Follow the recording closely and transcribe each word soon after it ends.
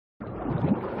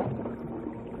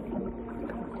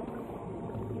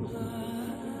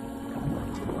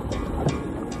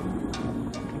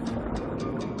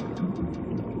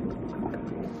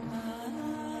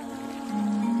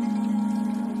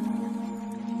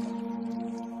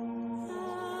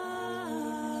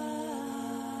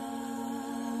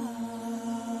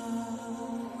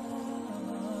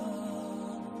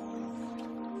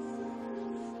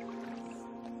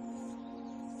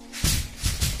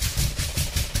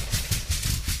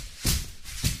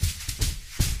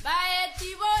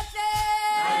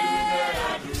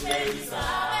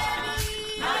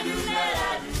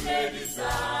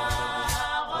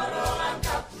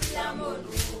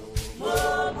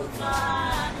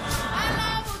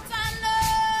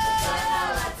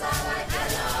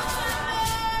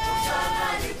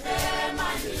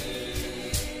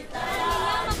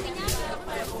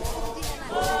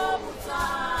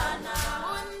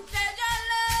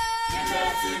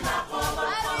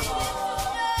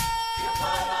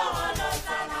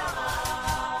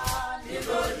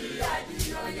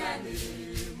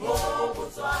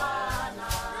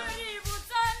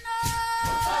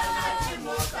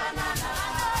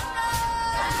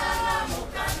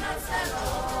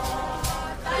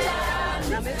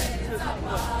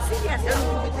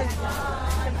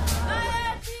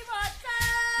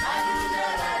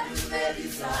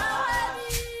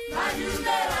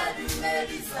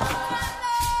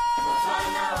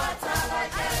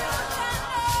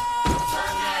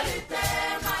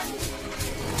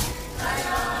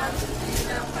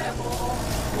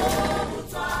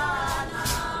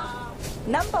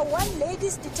Number 1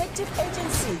 Ladies Detective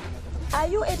Agency. Are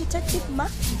you a detective, Ma?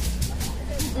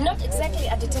 Not exactly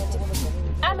a detective.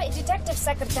 I'm a detective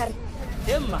secretary.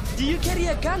 Emma, do you carry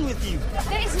a gun with you?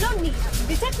 There is no need.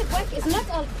 Detective work is not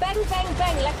all bang, bang,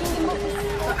 bang like in the movies.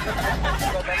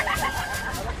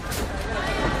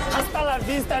 Hasta la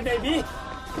vista, baby.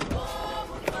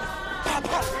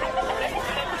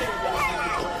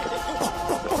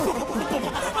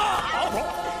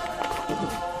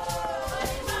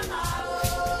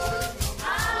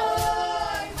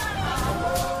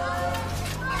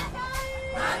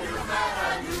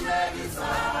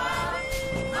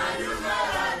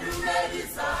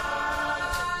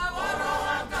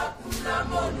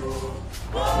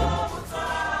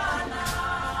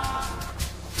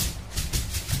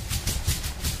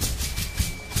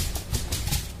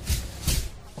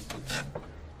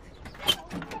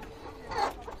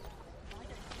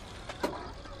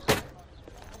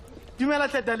 Dumela,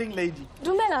 darling lady.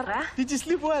 Dumela, Ra. Did you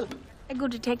sleep well? A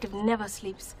good detective never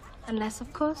sleeps. Unless,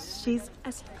 of course, she's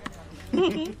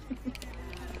asleep.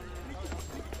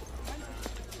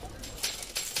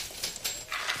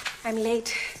 I'm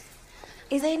late.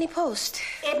 Is there any post?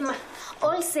 Emma,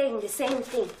 all saying the same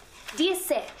thing. Dear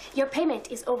sir, your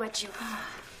payment is overdue.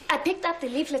 I picked up the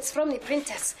leaflets from the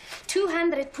printers.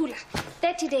 200 pula,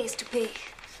 30 days to pay.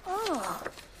 Oh,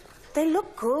 they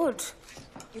look good.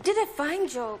 You did a fine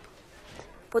job.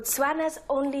 Botswana's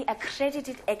only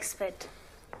accredited expert.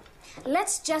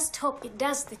 Let's just hope it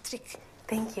does the trick.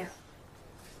 Thank you.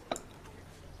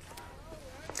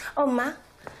 Oh, Ma,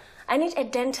 I need a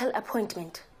dental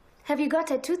appointment. Have you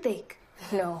got a toothache?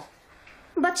 No.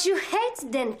 But you hate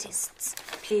dentists.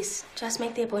 Please, just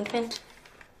make the appointment.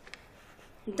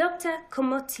 Dr.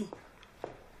 Komoti.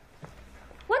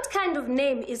 What kind of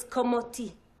name is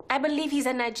Komoti? I believe he's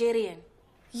a Nigerian.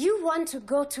 You want to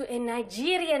go to a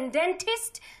Nigerian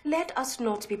dentist? Let us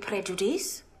not be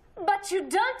prejudiced. But you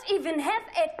don't even have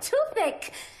a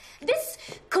toothache. This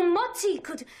Komoti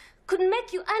could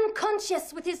make you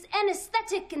unconscious with his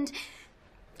anesthetic and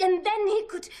then he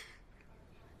could...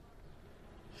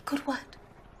 He could what?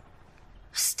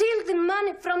 Steal the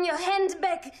money from your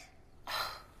handbag.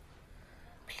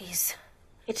 Please,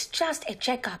 it's just a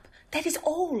checkup. That is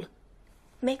all.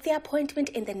 Make the appointment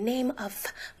in the name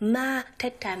of Ma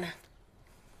Tetana.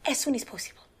 As soon as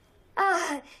possible.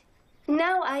 Ah,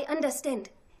 now I understand.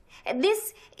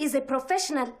 This is a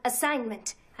professional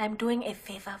assignment. I'm doing a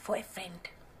favor for a friend.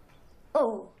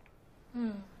 Oh.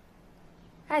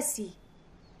 I see.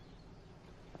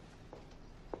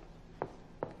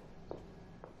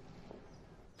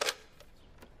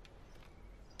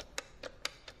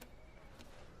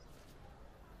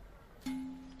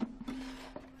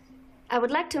 I would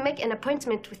like to make an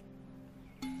appointment with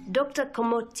Dr.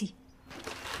 Komoti.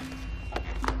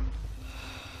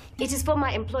 It is for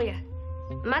my employer,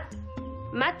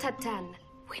 Matatan.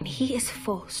 When he is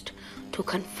forced to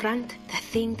confront the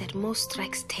thing that most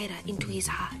strikes terror into his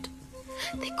heart,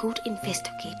 the good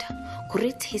investigator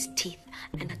grits his teeth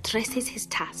and addresses his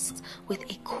tasks with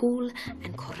a cool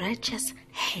and courageous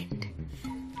hand.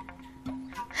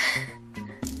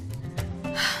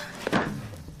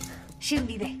 She'll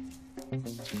be there.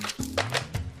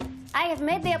 I have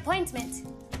made the appointment.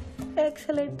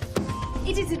 Excellent.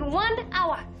 It is in 1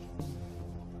 hour.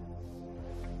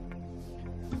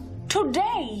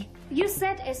 Today? You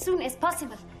said as soon as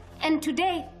possible. And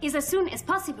today is as soon as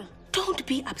possible. Don't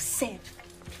be upset.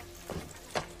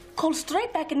 Call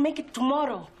straight back and make it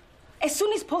tomorrow. As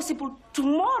soon as possible,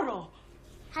 tomorrow.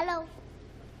 Hello.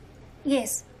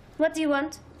 Yes. What do you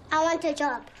want? I want a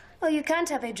job. Oh, you can't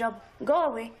have a job. Go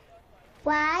away.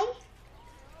 Why?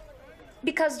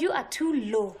 Because you are too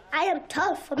low. I am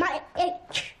tall for my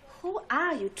age. Who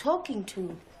are you talking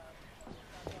to?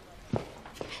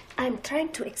 I'm trying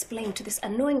to explain to this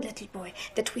annoying little boy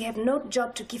that we have no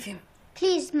job to give him.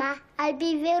 Please, Ma, I'll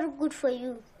be very good for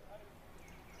you.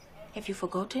 Have you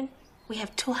forgotten? We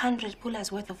have 200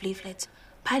 pullers worth of leaflets,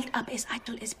 piled up as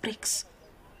idle as bricks.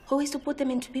 Who is to put them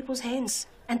into people's hands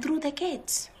and through the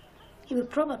gates? He will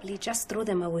probably just throw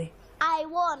them away. I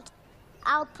won't.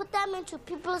 I'll put them into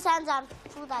people's hands and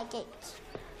through the gates.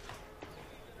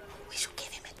 We should give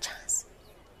him a chance.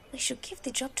 We should give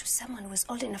the job to someone who is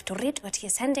old enough to read what he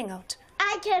is handing out.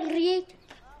 I can read.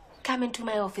 Come into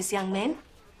my office, young man.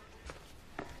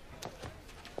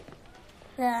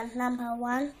 The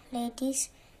 #1 Ladies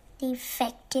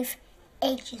Defective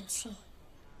Agency.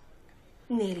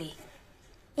 Nelly.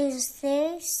 Is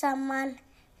there someone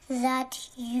that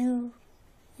you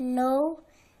know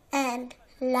and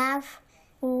love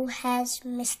who has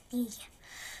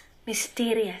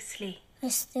Mysteriously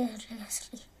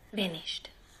vanished?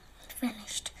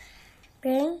 vanished.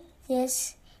 Bring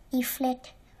this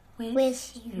leaflet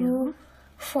with you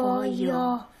for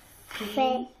your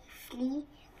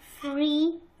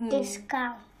free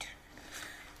discount.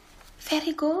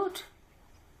 Very good.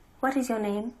 What is your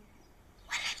name?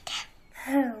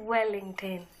 Wellington.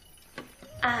 Wellington.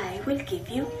 I will give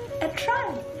you a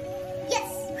try. Yes.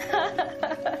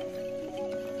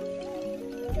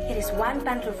 It is 1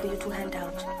 bundle for you to hand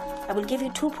out. I will give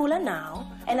you 2 puller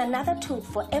now and another 2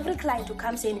 for every client who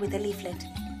comes in with a leaflet.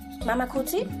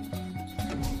 Makutsi?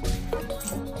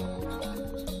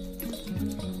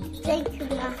 Thank you,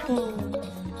 Ma.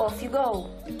 Off you go.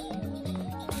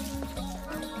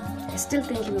 I still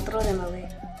think he will throw them away.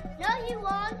 No, he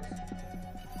won't.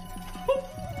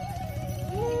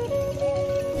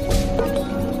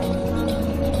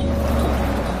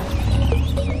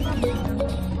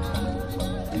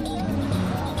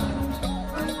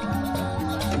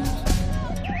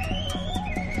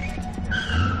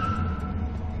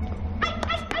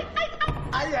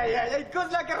 It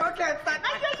goes like a rocket.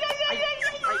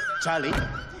 Charlie,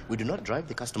 we do not drive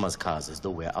the customers' cars as though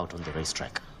we're out on the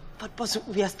racetrack. But boss,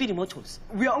 we are speedy motors.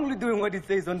 We are only doing what it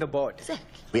says on the board.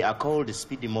 We are called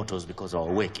speedy motors because our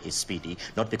work is speedy,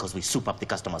 not because we soup up the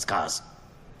customers' cars.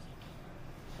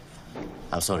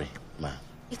 I'm sorry, Ma.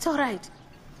 It's all right.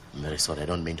 I'm very sorry. I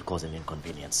don't mean to cause an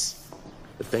inconvenience.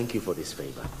 Thank you for this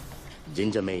favor.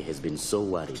 Ginger May has been so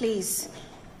worried. Please,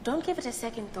 don't give it a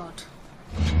second thought.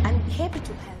 I'm happy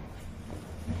to help.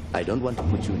 I don't want to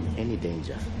put you in any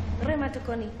danger. Mma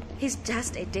Matekoni, he's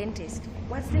just a dentist.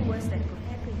 What's the worst that could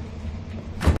happen?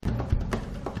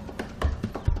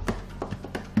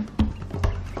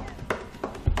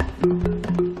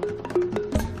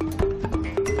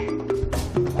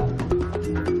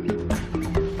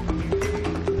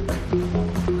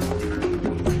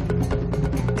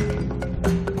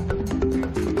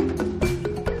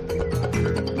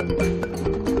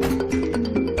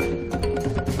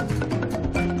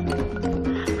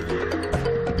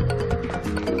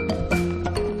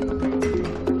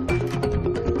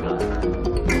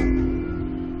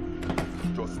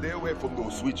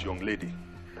 Young lady,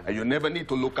 and you never need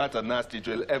to look at a nasty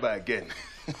drill ever again.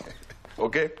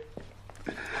 Okay?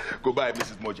 Goodbye,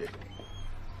 Mrs. Moje.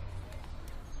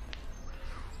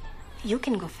 You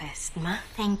can go first, Ma.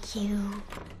 Thank you.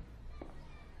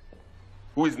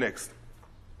 Who is next?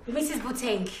 Mrs.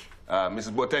 Boteng.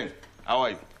 Mrs. Boteng, how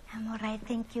are you? I'm all right,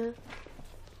 thank you.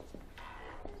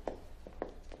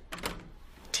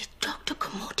 Did Dr.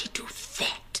 Komoti do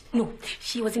that? No,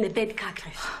 she was in a bad car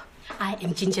crash. I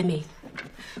am Ginger May.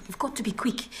 We've got to be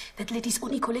quick. That lady's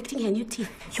only collecting her new teeth.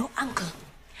 Your uncle,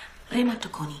 Mma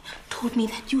Matekoni, told me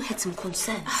that you had some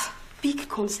concerns. Big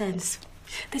concerns.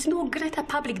 There's no greater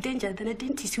public danger than a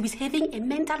dentist who is having a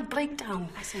mental breakdown.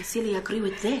 I sincerely agree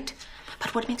with that.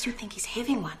 But what makes you think he's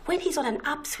having one? When he's on an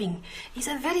upswing, he's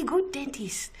a very good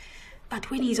dentist. But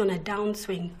when he's on a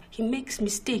downswing, he makes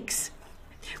mistakes.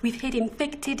 We've had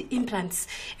infected implants,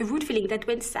 a root filling that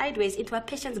went sideways into a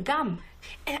patient's gum,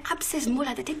 an abscess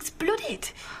molar that exploded.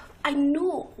 I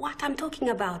know what I'm talking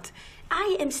about.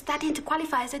 I am starting to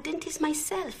qualify as a dentist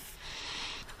myself.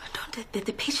 Don't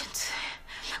the patients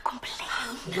complain?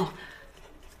 No.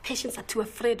 Patients are too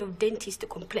afraid of dentists to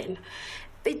complain.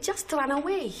 They just run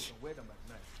away.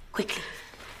 Quickly.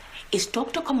 Is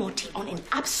Dr. Komoti on an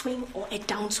upswing or a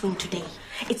downswing today?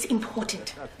 It's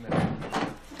important.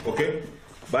 Okay,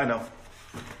 bye now.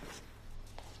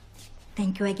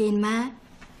 Thank you again, Ma.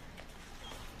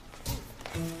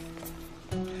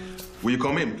 Will you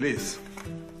come in, please?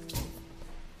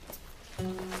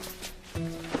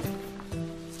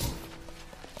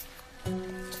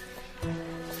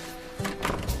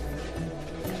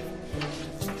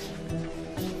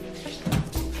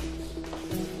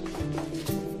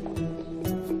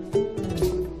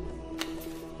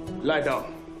 Lie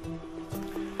down.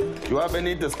 Do you have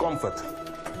any discomfort?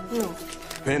 No.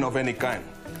 Pain of any kind?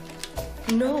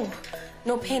 No.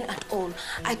 No pain at all.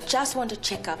 I just want a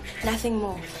checkup. Nothing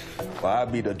more. Well, I'll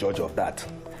be the judge of that.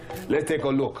 Let's take a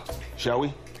look, shall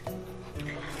we?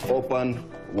 Open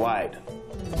wide.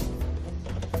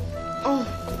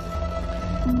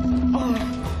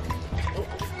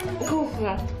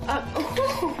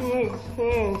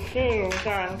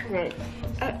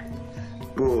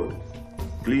 Good.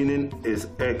 Cleaning is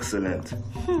excellent.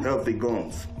 Healthy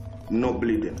gums. No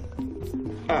bleeding.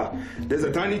 There's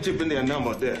a tiny chip in the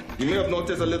enamel there. You may have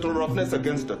noticed a little roughness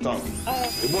against the tongue.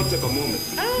 It won't take a moment.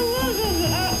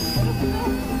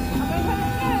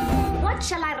 What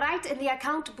shall I write in the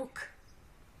account book?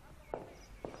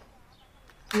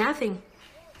 Nothing.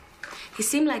 He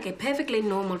seemed like a perfectly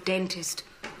normal dentist.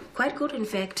 Quite good, in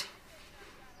fact.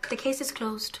 The case is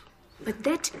closed. But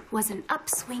that was an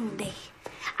upswing day.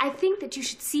 I think that you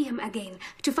should see him again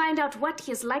to find out what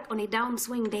he is like on a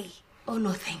downswing day. Oh,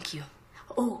 no, thank you.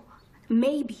 Oh,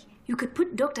 maybe you could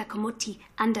put Dr. Komoti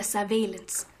under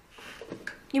surveillance.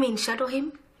 You mean shadow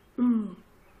him?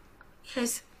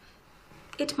 Yes,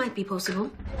 it might be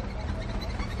possible.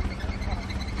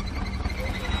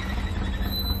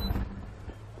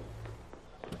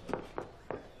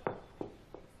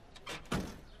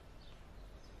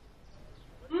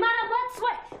 Mma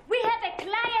Ramotswe, we have a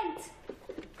client.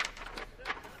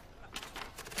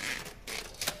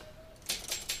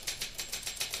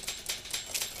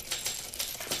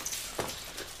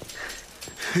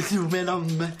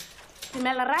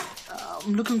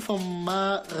 I'm looking for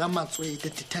Mma Ramotswe, the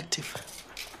detective.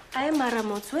 I am Mma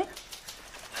Ramotswe.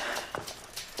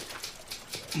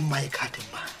 My card,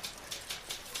 Ma.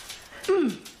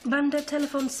 Banda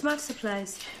Telephone Smart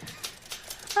Supplies.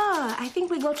 I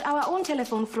think we got our own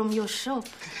telephone from your shop.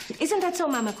 Isn't that so,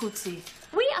 Mama Makutsi?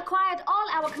 We acquired all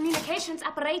our communications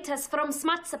apparatus from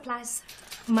Smart Supplies.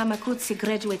 Mama Makutsi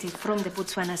graduated from the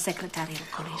Botswana Secretarial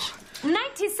College.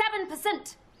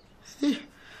 97%.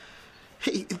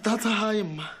 Hey, that's a high,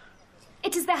 Ma.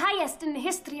 It is the highest in the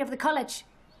history of the college.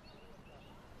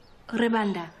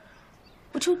 Rebanda,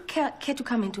 would you care to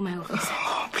come into my office?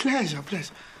 Oh, pleasure,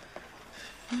 pleasure.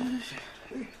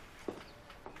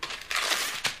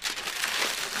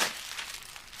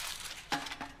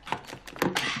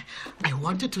 I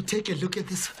wanted to take a look at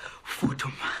this photo,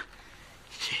 Ma.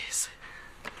 Yes.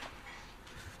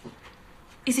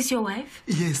 Is this your wife?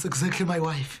 Yes, exactly my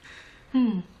wife.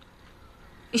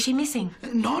 Is she missing?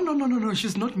 No.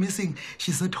 She's not missing.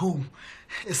 She's at home.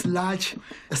 As large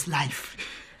as life,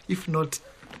 if not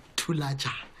too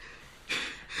larger.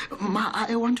 Ma,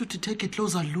 I want you to take a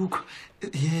closer look.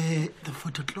 Yeah, the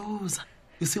photo closer.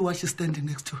 You see what she's standing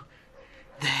next to?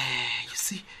 There, you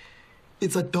see?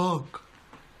 It's a dog.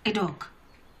 A dog?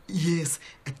 Yes,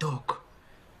 a dog.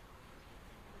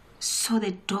 So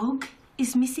the dog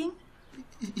is missing?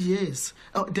 Yes.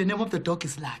 Oh, the name of the dog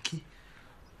is Lucky.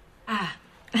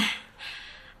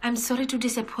 I'm sorry to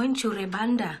disappoint you,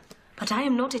 Rebanda, but I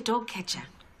am not a dog catcher.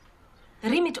 The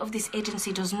remit of this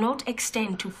agency does not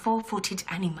extend to four-footed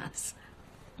animals.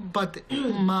 But,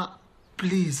 Ma,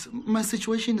 please, my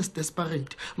situation is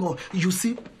desperate. No, you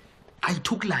see, I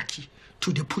took Lucky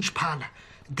to the Pooch Parlor,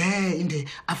 there in the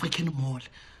African Mall.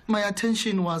 My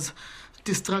attention was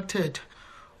distracted.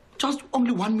 Just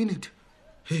only 1 minute.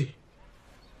 Hey,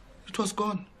 it was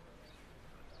gone.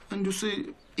 And you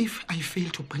see, if I fail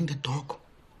to bring the dog,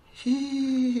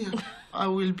 I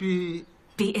will be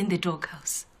in the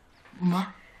doghouse. Ma,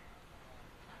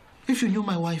 if you knew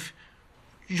my wife,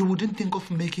 you wouldn't think of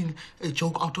making a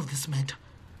joke out of this matter.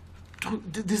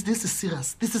 This is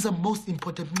serious. This is the most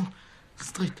important.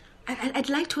 Straight. I'd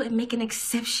like to make an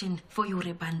exception for you,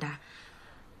 Rebanda.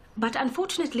 But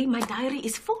unfortunately, my diary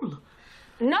is full.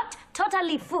 Not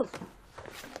totally full.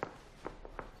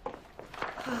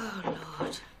 Oh,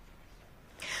 Lord.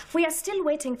 We are still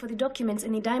waiting for the documents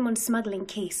in the diamond smuggling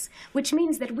case, which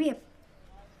means that we have...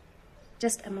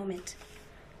 Just a moment.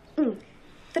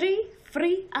 3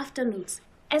 free afternoons,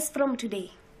 as from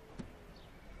today.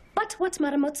 But what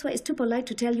Mma Ramotswe is too polite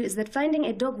to tell you is that finding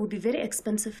a dog will be very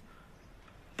expensive.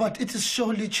 But it is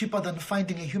surely cheaper than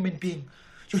finding a human being.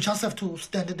 You just have to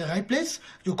stand in the right place,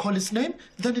 you call its name,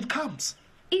 then it comes.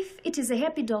 If it is a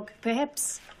happy dog,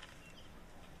 perhaps.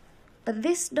 But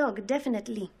this dog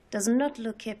definitely does not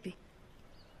look happy.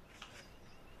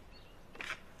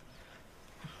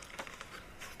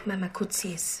 Mama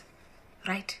Makutsi is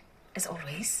right, as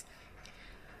always.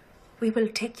 We will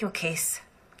take your case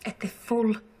at the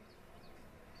full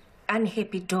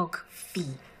unhappy dog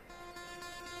fee.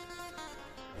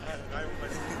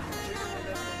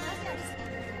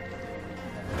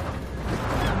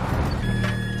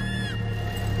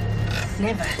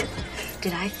 Never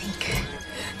did I think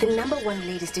the #1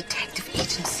 ladies detective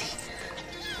agency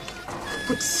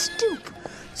would stoop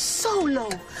so low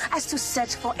as to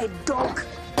search for a dog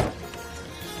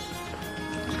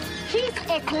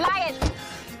A client.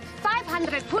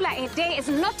 500 pula a day is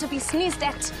not to be sneezed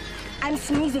at. I'm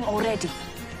sneezing already.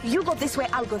 You go this way,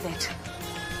 I'll go that.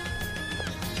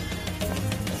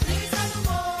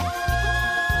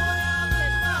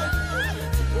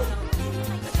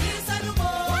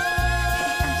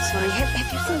 Sorry, have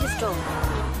you seen this dog?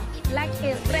 Like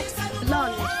a red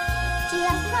lawn. Do you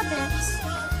have problems?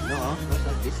 No, not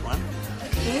like this one.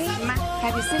 Okay, Ma,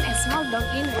 have you seen a small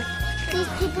dog in it?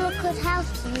 These people could help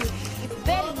you. It's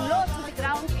very low to the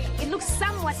ground. It looks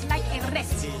somewhat like a rat.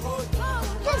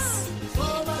 This.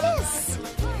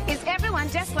 Is everyone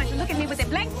just going to look at me with a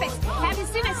blank face? Have you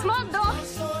seen a small dog?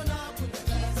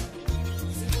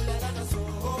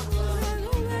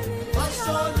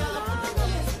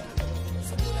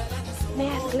 May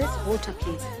I have a glass of water,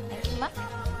 please? Ma?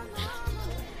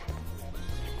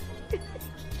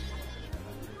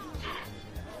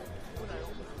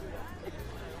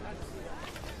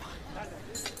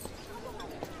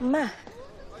 Ma,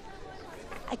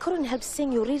 I couldn't help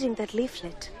seeing you reading that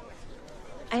leaflet.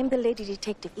 I'm the lady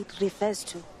detective it refers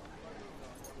to.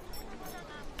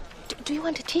 Do you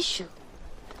want a tissue?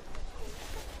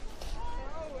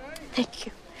 Thank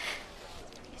you.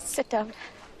 Sit down.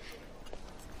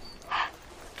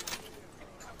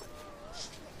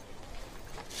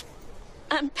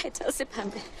 I'm Petal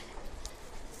Sipambe.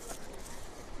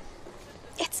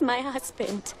 It's my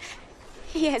husband.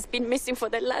 He has been missing for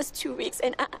the last 2 weeks,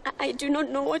 and I do not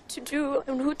know what to do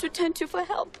and who to turn to for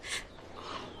help.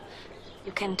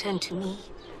 You can turn to me.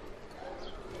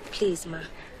 Please, Ma.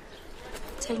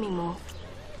 Tell me more.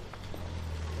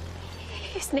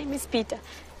 His name is Peter.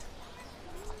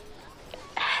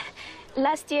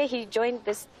 Last year, he joined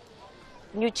this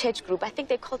new church group. I think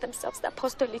they call themselves the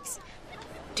Apostolics.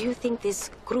 Do you think this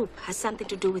group has something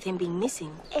to do with him being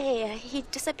missing? Yeah, he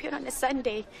disappeared on a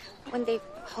Sunday when they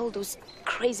hold those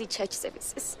crazy church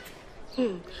services.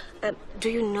 Do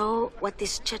you know what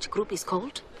this church group is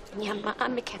called? Yeah,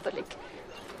 I'm a Catholic.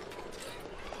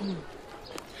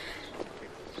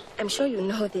 I'm sure you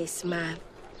know this, Ma,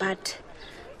 but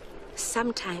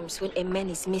sometimes when a man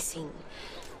is missing,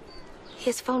 he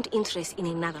has found interest in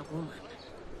another woman.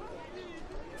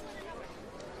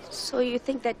 So you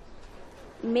think that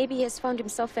maybe he has found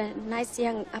himself a nice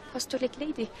young apostolic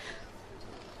lady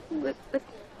with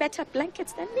better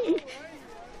blankets than me?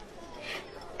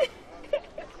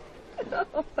 No,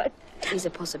 but it is a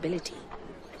possibility.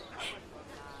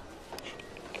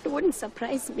 It wouldn't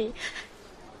surprise me.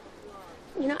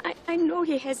 You know, I know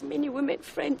he has many women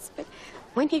friends, but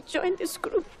when he joined this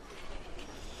group,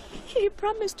 he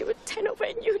promised he would turn over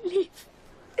a new leaf.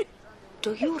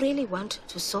 Do you really want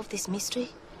to solve this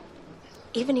mystery?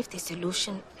 Even if the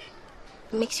solution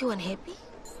makes you unhappy?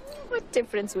 What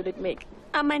difference would it make?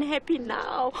 I'm unhappy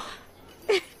now.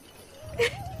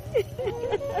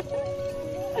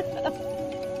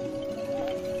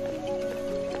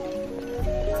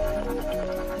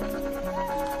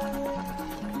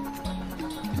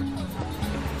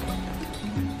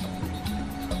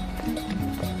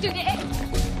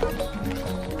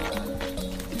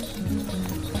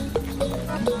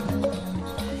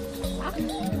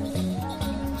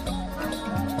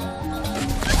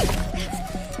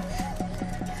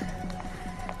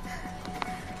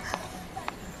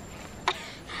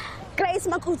 Grace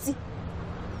Makutsi.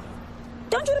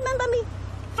 Don't you remember me?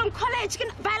 From college,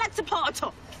 Ballad Support.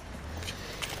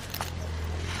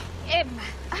 Emma,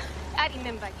 I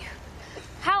remember you.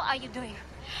 How are you doing?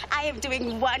 I am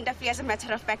doing wonderfully, as a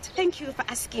matter of fact. Thank you for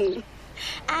asking.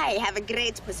 I have a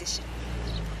great position.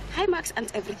 High marks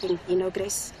aren't everything, you know,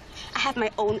 Grace. I have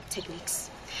my own techniques.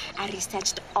 I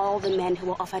researched all the men who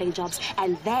were offering jobs,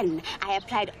 and then I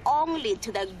applied only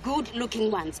to the good-looking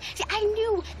ones. See, I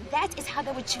knew that is how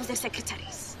they would choose their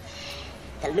secretaries.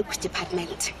 The looks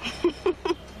department.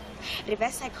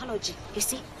 Reverse psychology, you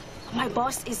see? My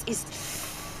boss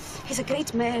he's a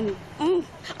great man. Oh,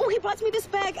 he brought me this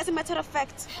bag, as a matter of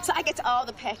fact, so I get all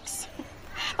the perks.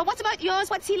 But what about yours?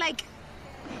 What's he like?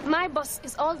 My boss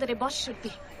is all that a boss should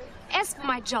be. As for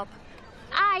my job,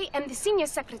 I am the senior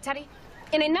secretary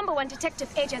in a #1 detective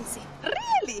agency.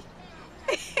 Really?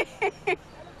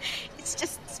 It's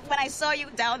just when I saw you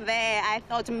down there, I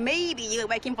thought maybe you were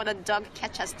working for the dog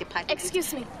catchers department.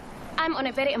 Excuse me. I'm on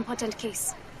a very important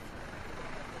case.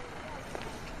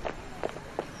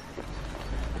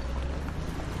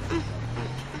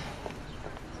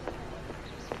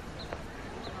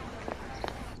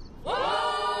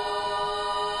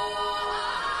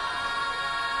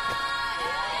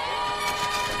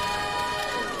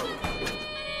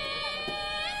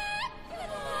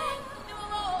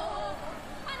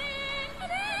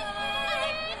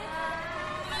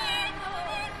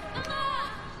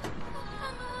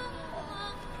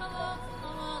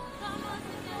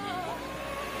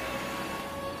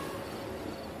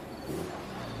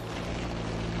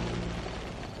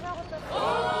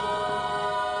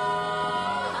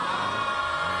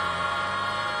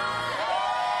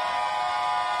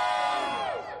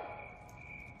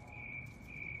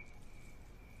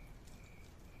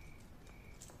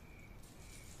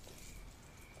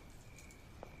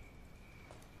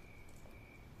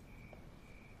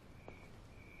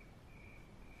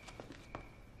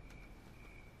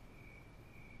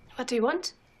 What do you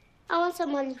want? I want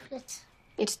some more leaflets.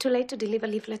 It's too late to deliver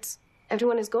leaflets.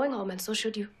 Everyone is going home, and so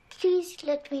should you. Please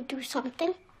let me do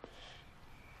something.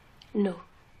 No.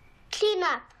 Clean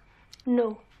up.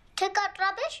 No. Take out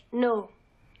rubbish. No.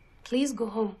 Please go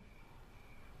home.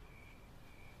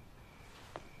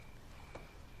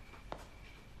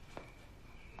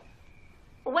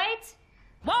 Wait!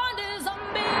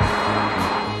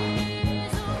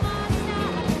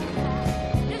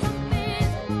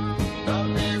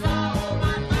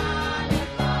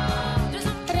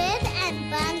 Bread and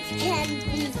buns can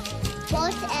be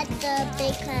bought at the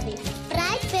bakery.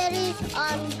 Bright berries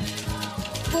on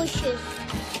bushes.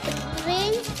 It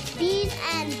brings bees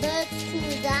and birds to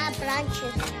the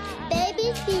branches.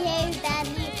 Babies behave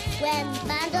badly when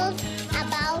bundled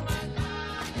about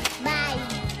by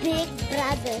big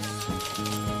brothers.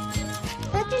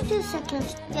 32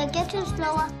 seconds. They're getting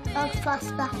slower, not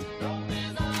faster.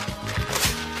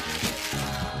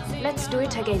 Let's do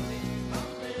it again.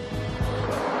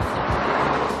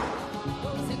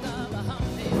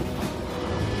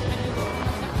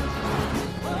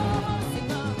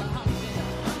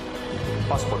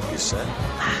 Passport, please, sir.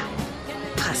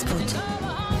 Passport.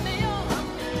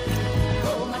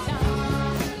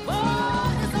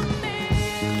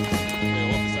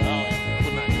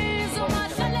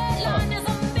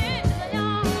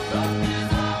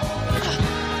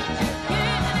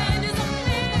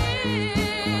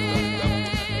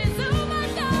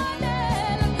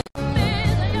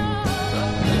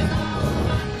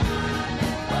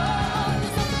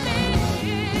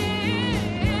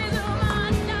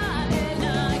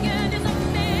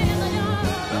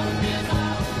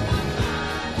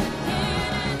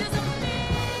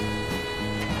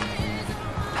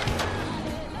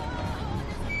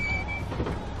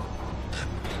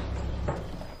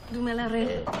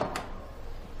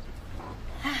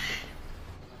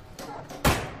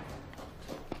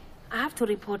 I have to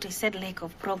report a sad lack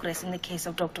of progress in the case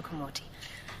of Dr. Komoti.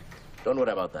 Don't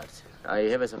worry about that. I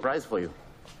have a surprise for you.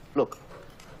 Look.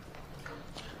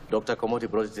 Dr. Komoti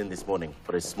brought it in this morning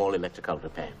for a small electrical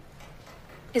repair.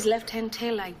 His left-hand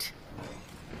taillight.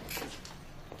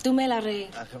 Dumelare.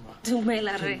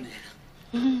 Dumelare.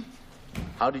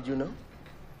 How did you know?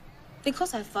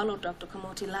 Because I followed Dr.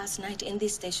 Komoti last night in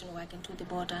this station wagon to the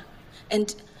border.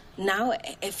 And now,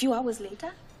 a few hours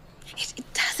later, it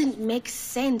doesn't make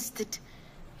sense that...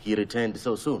 He returned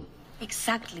so soon.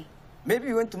 Exactly. Maybe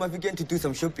he went to Mafikeng to do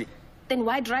some shopping. Then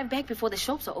why drive back before the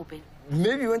shops are open?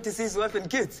 Maybe he went to see his wife and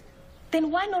kids.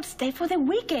 Then why not stay for the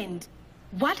weekend?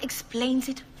 What explains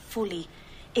it fully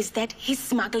is that he's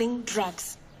smuggling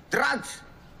drugs. Drugs?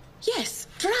 Yes,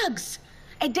 drugs.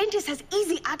 A dentist has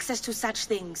easy access to such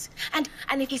things. And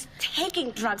if he's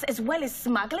taking drugs as well as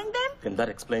smuggling them... Then that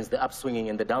explains the upswinging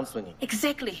and the downswinging.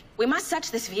 Exactly. We must search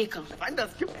this vehicle. Find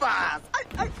us, keep fast.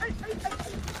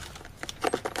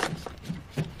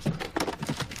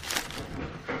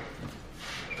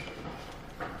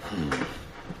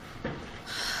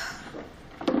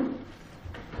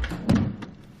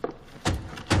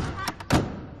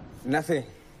 Nothing.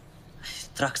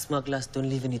 Drug smugglers don't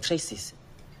leave any traces.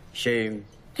 Shame.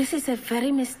 This is a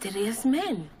very mysterious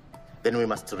man. Then we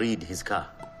must read his car.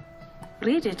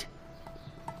 Read it.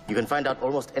 You can find out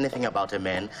almost anything about a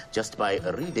man just by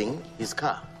reading his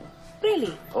car.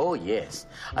 Really? Oh, yes.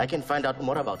 I can find out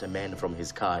more about a man from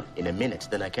his car in a minute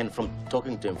than I can from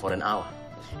talking to him for an hour.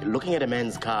 Looking at a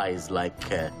man's car is like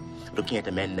looking at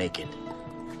a man naked.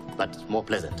 But more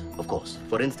pleasant, of course.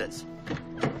 For instance,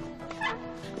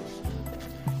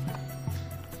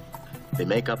 the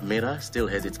makeup mirror still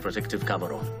has its protective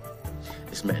cover on.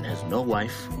 This man has no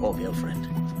wife or girlfriend.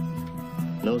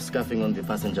 No scuffing on the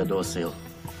passenger door sill.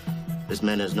 This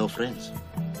man has no friends.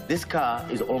 This car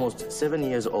is almost 7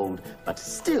 years old, but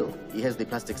still he has the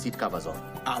plastic seat covers on.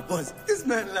 Boss, this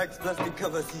man likes plastic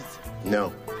cover seats.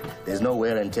 No, there's no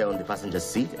wear and tear on the passenger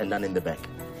seat and none in the back.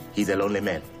 He's a lonely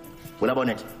man. Wala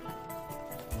bonnet.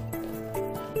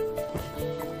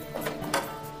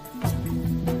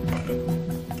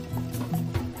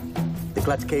 The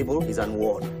clutch cable is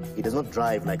unworn. He does not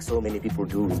drive like so many people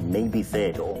do, maybe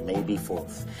third or maybe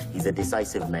fourth. He's a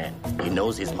decisive man. He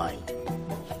knows his mind.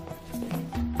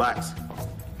 But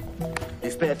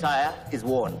the spare tire is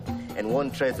worn, and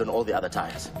one treads on all the other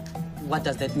tires. What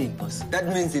does that mean, boss? That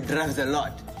means he drives a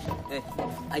lot.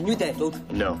 I knew that, though.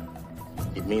 No.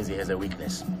 It means he has a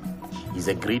weakness. He's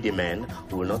a greedy man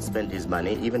who will not spend his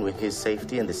money even with his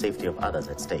safety and the safety of others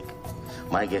at stake.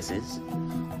 My guess is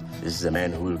this is a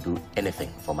man who will do anything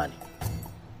for money.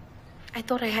 I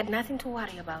thought I had nothing to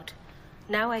worry about.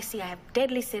 Now I see I have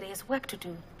deadly serious work to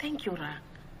do. Thank you, Ra.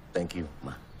 Thank you,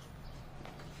 Ma.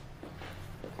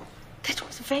 That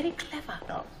was very clever.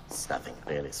 No, it's nothing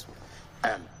really.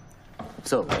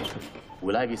 So,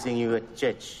 will I be seeing you at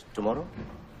church tomorrow?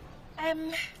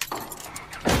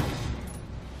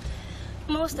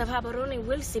 Most of Habaroni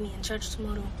will see me in church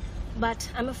tomorrow, but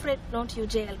I'm afraid not you,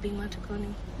 JLB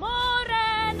Matekoni.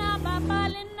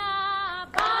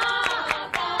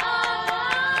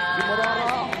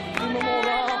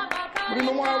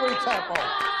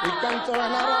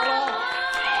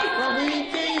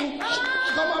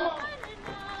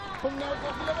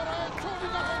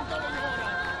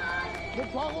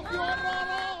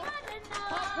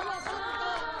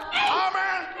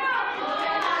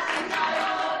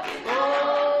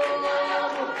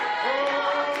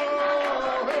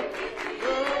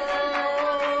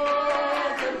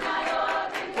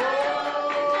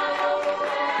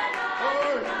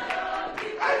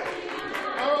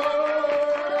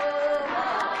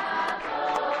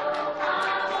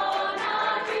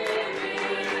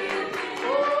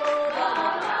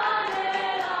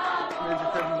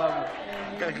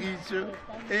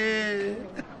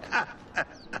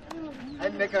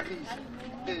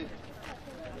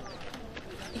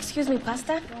 Excuse me,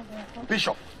 Pastor?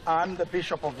 Bishop. I'm the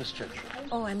bishop of this church.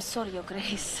 Oh, I'm sorry, Your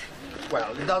Grace.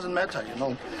 Well, it doesn't matter, you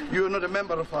know. You're not a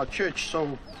member of our church,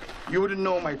 so you wouldn't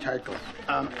know my title.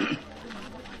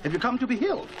 Have you come to be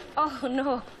healed? Oh,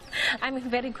 no. I'm in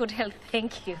very good health,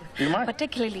 thank you. You mind?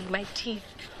 Particularly my teeth.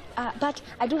 But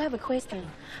I do have a question.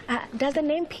 Does the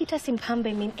name Peter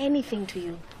Simpambe mean anything to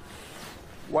you?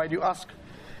 Why do you ask?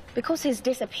 Because he's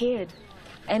disappeared.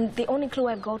 And the only clue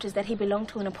I've got is that he belonged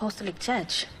to an apostolic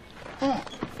church. You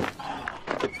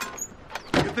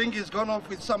think he's gone off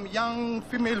with some young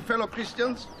female fellow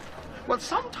Christians? Well,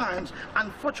 sometimes,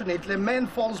 unfortunately, man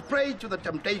falls prey to the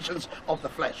temptations of the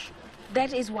flesh.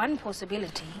 That is one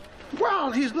possibility.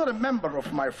 Well, he's not a member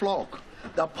of my flock.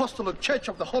 The Apostolic Church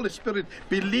of the Holy Spirit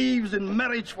believes in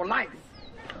marriage for life.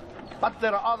 But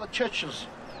there are other churches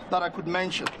that I could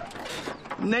mention,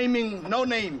 naming no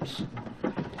names.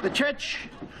 The Church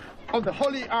of the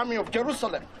Holy Army of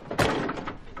Jerusalem.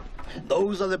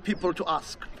 Those are the people to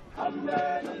ask.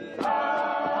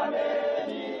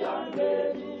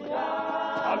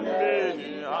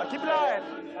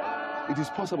 It is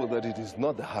possible that it is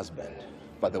not the husband,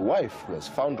 but the wife who has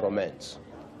found romance.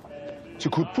 She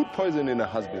could put poison in her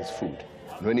husband's food.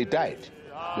 And when he died,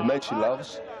 the man she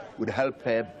loves would help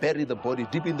her bury the body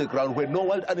deep in the ground where no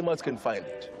wild animals can find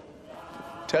it.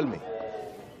 Tell me,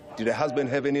 did her husband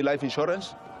have any life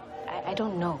insurance? I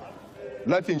don't know.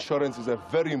 Life insurance is a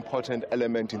very important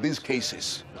element in these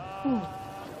cases.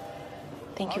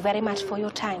 Thank you very much for your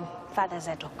time, Father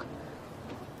Zadok.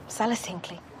 Sala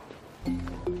Sinclair.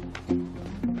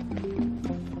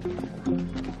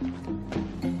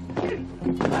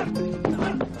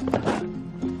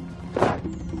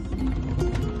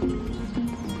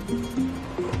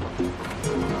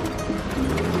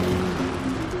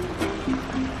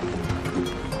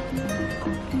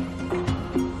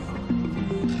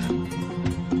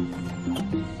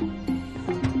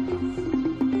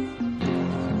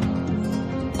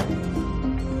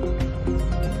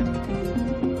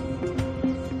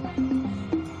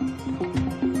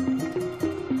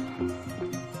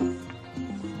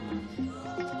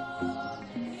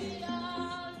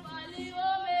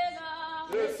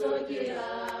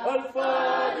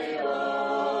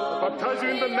 Baptize you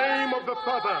in the name of the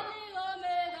Father,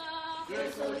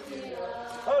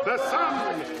 the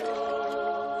Son,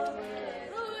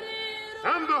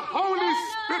 and the Holy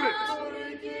Spirit.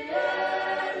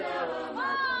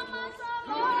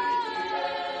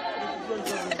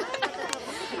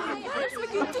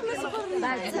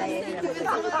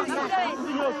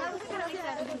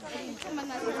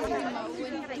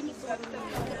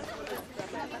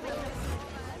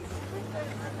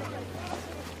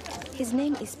 His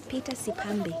name is Peter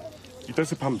Sipambe. Peter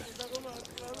Sipambe.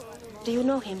 Do you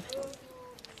know him?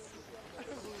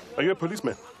 Are you a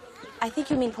policeman? I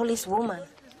think you mean policewoman.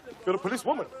 You're a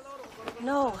policewoman?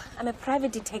 No, I'm a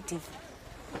private detective.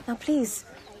 Now, please,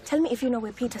 tell me if you know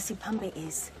where Peter Sipambe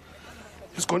is.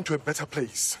 He's gone to a better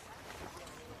place.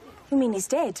 You mean he's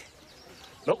dead?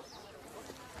 No.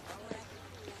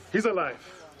 He's alive.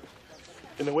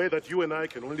 In a way that you and I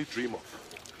can only dream of.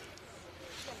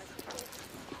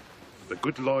 The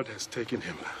good Lord has taken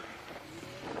him.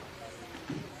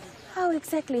 How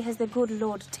exactly has the good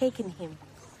Lord taken him?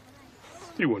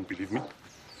 You won't believe me.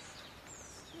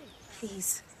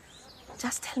 Please,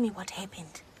 just tell me what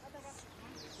happened.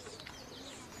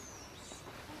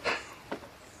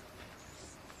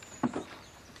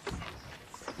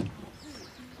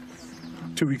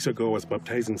 Two weeks ago, I was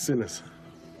baptizing sinners.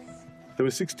 There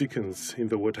were 6 deacons in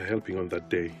the water helping on that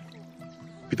day.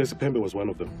 Peter Sipembe was one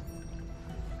of them.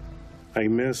 I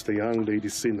immersed a young lady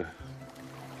sinner.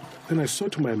 Then I saw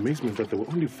to my amazement that there were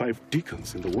only 5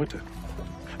 deacons in the water.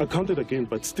 I counted again,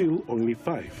 but still only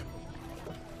 5.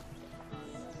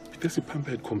 Peter Sipembe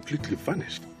had completely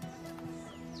vanished.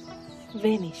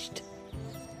 Vanished?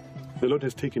 The Lord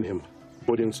has taken him,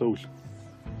 body and soul.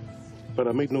 But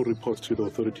I made no reports to the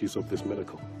authorities of this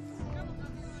miracle.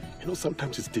 You know,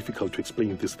 sometimes it's difficult to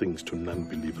explain these things to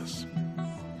non-believers.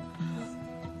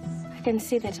 I can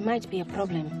see that might be a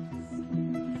problem.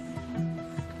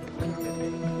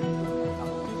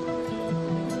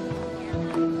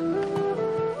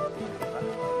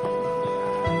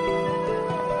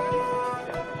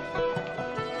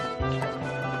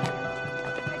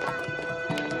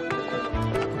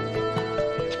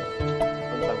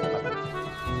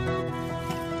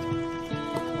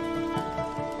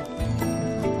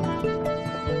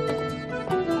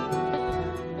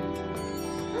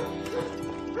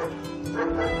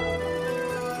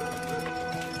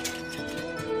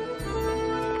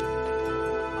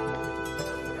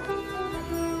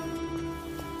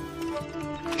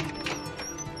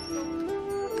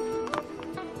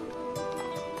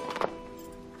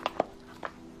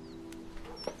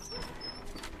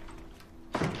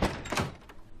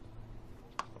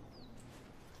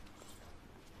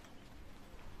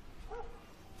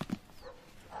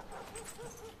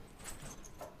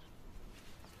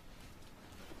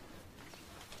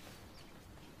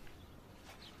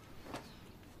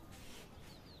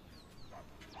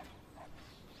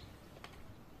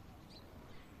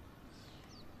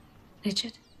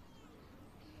 Richard?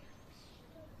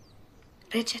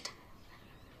 Richard?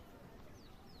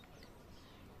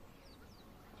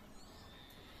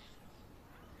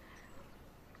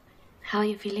 How are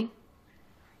you feeling?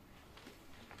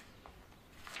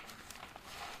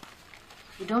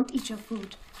 If you don't eat your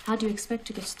food, how do you expect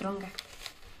to get stronger?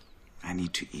 I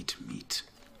need to eat meat.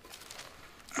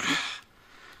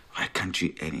 Why can't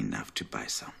you earn enough to buy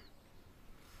some?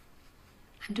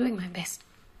 I'm doing my best.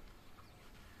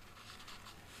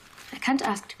 I can't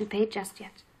ask to be paid just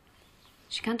yet.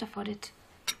 She can't afford it.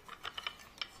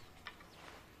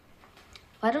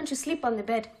 Why don't you sleep on the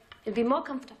bed? It'll be more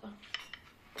comfortable.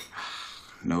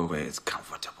 Nowhere is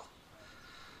comfortable.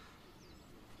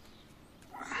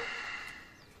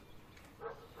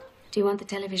 Do you want the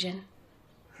television?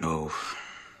 No.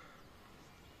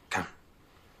 Come.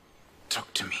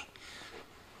 Talk to me.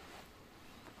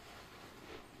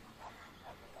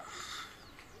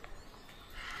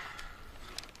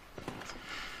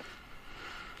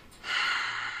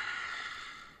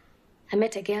 I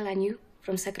met a girl I knew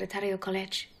from Secretarial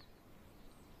College.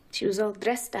 She was all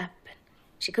dressed up.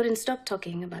 She couldn't stop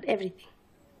talking about everything.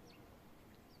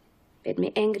 Made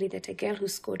me angry that a girl who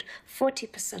scored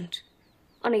 40%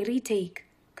 on a retake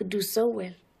could do so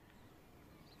well.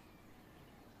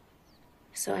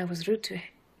 So I was rude to her.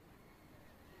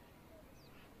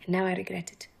 And now I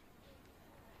regret it.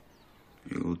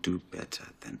 You'll do better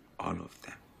than all of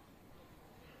them.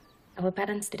 Our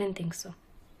parents didn't think so.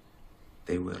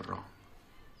 They were wrong.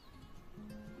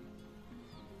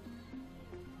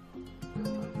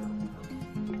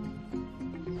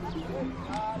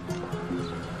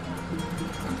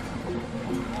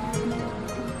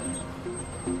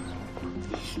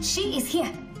 She is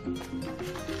here.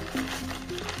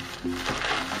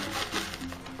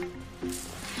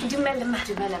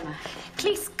 Dumelama.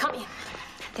 Please, come here.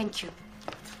 Thank you.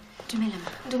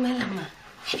 Dumelama.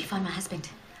 Have you found my husband?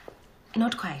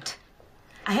 Not quite.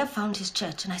 I have found his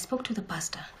church and I spoke to the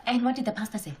pastor. And what did the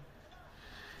pastor say?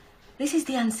 This is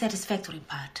the unsatisfactory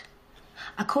part.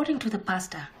 According to the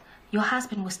pastor, your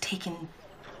husband was taken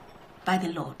by the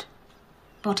Lord,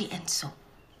 body and soul.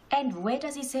 And where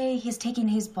does he say he's taking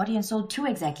his body and soul to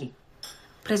exactly?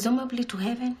 Presumably to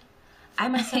heaven. I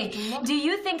must say, do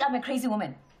you think I'm a crazy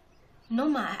woman? No,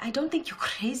 Ma, I don't think you're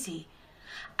crazy.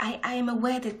 I am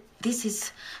aware that this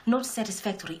is not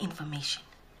satisfactory information.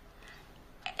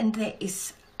 And there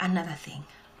is another thing.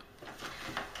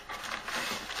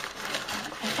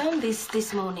 I found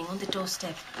this morning on the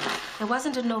doorstep. There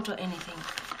wasn't a note or anything.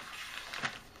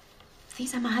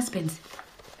 These are my husband's.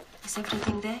 Is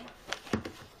everything there?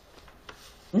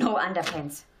 No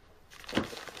underpants.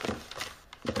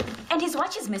 And his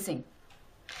watch is missing.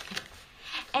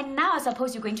 And now I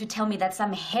suppose you're going to tell me that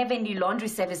some heavenly laundry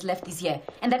service left this year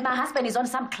and that my husband is on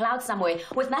some cloud somewhere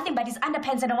with nothing but his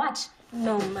underpants and a watch.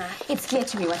 No, Ma. It's clear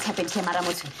to me what's happened here, Mma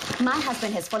Ramotswe. My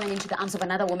husband has fallen into the arms of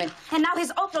another woman, and now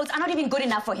his old clothes are not even good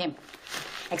enough for him.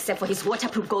 Except for his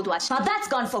waterproof gold watch. Now that's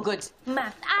gone for good. Ma.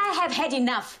 I have had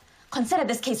enough. Consider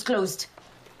this case closed.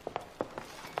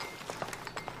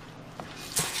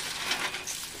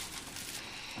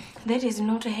 That is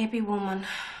not a happy woman.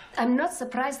 I'm not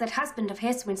surprised that husband of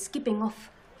hers went skipping off.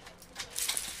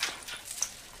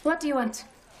 What do you want?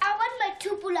 I want my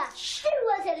tupula. She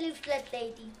was a leaflet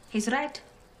lady. He's right.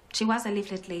 She was a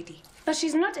leaflet lady. But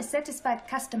she's not a satisfied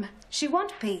customer. She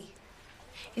won't pay.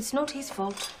 It's not his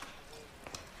fault.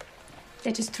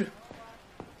 That is true.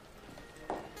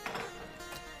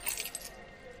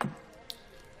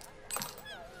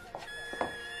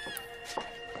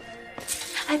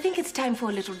 I think it's time for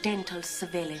a little dental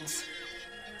surveillance.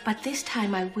 But this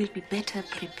time I will be better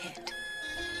prepared.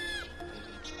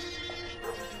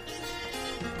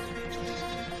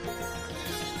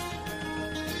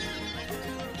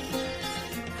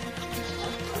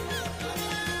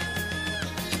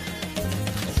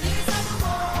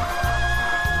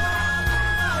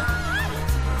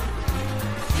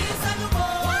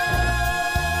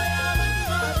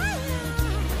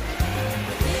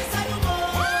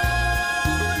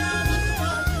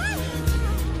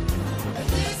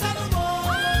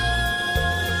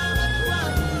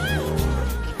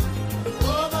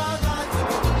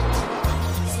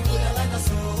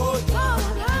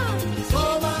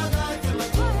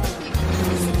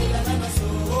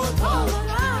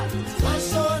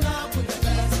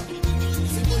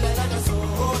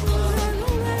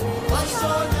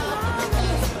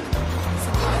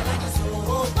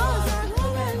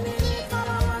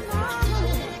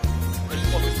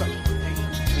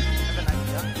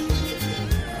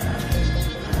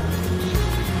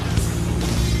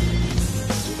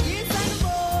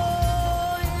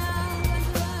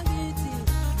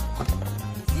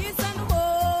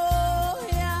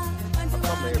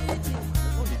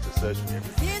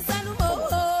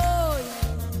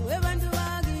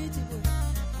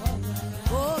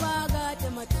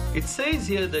 It says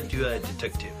here that you are a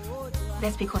detective.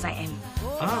 That's because I am.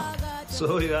 Ah,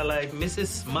 so you are like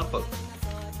Mrs. Maple.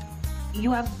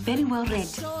 You are very well read.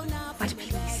 But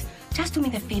please, just do me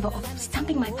the favor of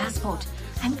stamping my passport.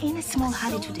 I'm in a small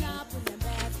hurry today.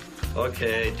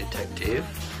 Okay, detective,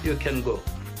 you can go.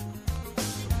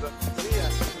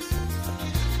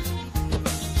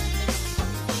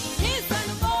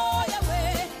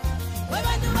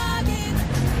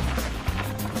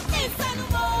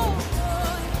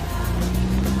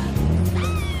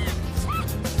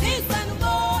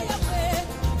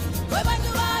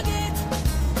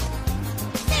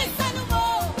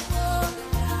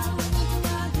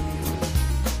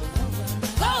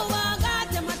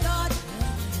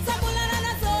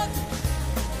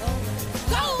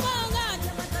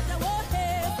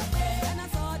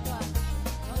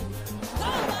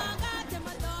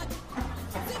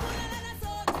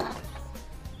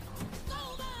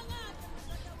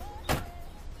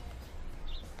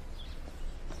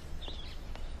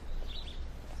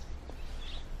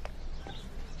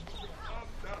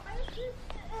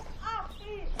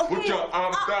 Put your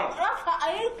arms down.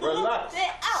 Relax.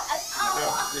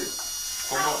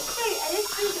 Come on.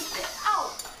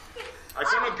 I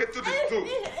cannot get to the stool.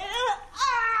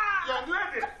 Young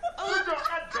lady, put your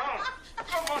head down.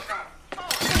 Come on now.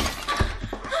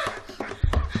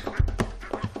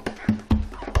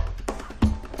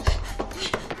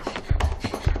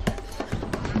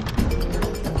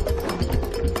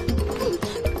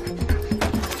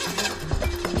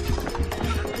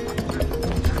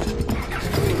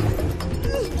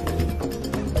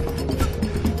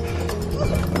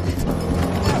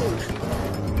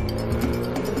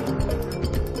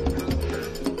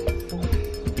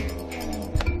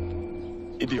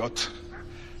 Idiot.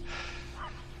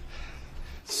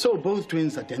 So both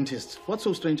twins are dentists. What's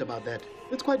so strange about that?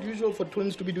 It's quite usual for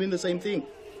twins to be doing the same thing,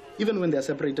 even when they're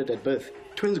separated at birth.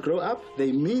 Twins grow up,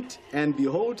 they meet, and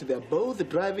behold, they're both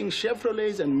driving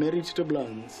Chevrolets and married to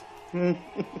blondes.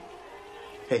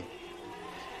 Hey,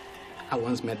 I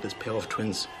once met this pair of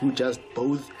twins who just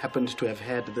both happened to have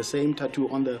had the same tattoo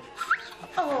on the...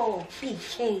 Oh,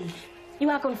 PK,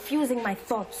 you are confusing my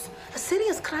thoughts. A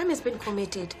serious crime has been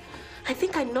committed. I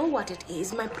think I know what it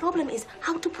is. My problem is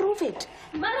how to prove it.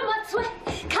 Mma Ramotswe,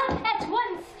 come at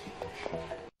once.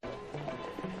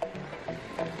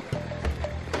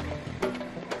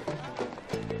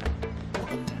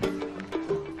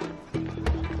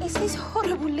 Is this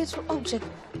horrible little object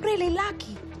really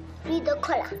lucky? Read the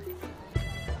collar.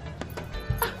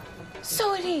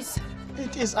 So it is.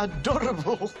 It is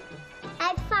adorable.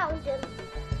 I found him.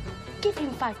 Give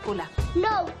him 5 pula.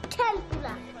 No, 10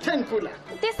 pula. 10 pula.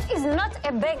 This is not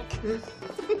a bank.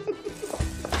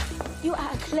 You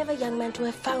are a clever young man to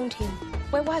have found him.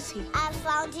 Where was he? I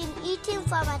found him eating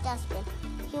from a dustbin.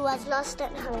 He was lost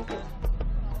and hungry.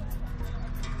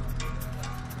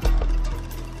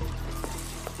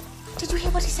 Did you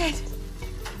hear what he said?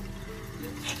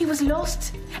 He was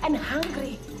lost and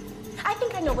hungry. I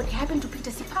think I know what happened to Peter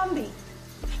Sipambe.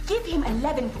 Give him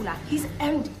 11 pula. He's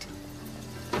earned it.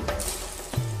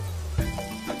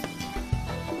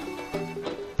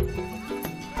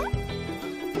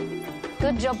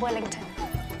 Good job, Wellington.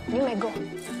 You may go.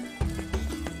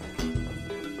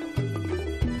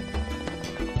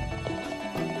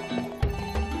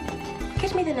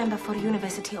 Get me the number for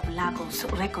University of Lagos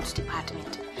Records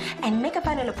Department and make a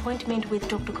final appointment with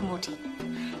Dr. Komoti.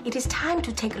 It is time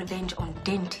to take revenge on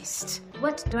dentists.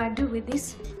 What do I do with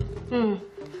this?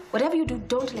 Whatever you do,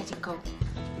 don't let it go.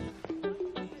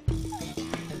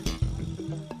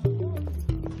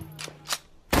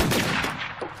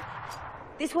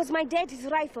 This was my daddy's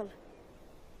rifle.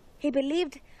 He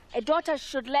believed a daughter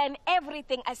should learn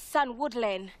everything a son would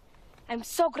learn. I'm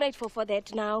so grateful for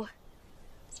that now.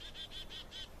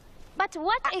 But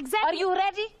what exactly... Are you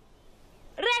ready?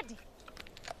 Ready!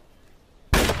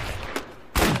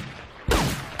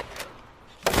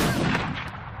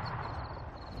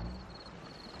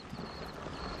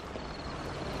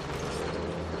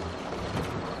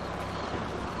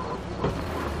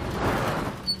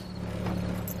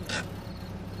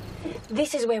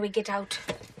 This is where we get out.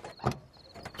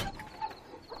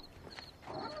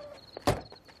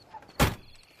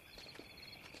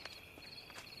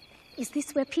 Is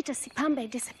this where Peter Sipambe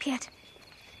disappeared?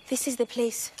 This is the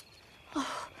place.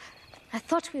 Oh, I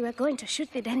thought we were going to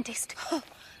shoot the dentist. Oh,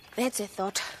 that's a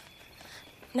thought.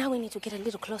 Now we need to get a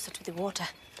little closer to the water.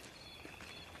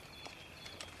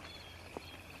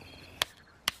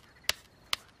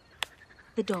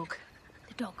 The dog.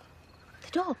 The dog.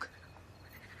 The dog.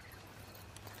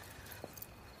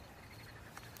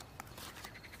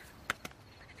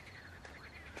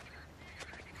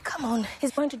 Come on,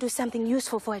 he's going to do something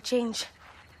useful for a change.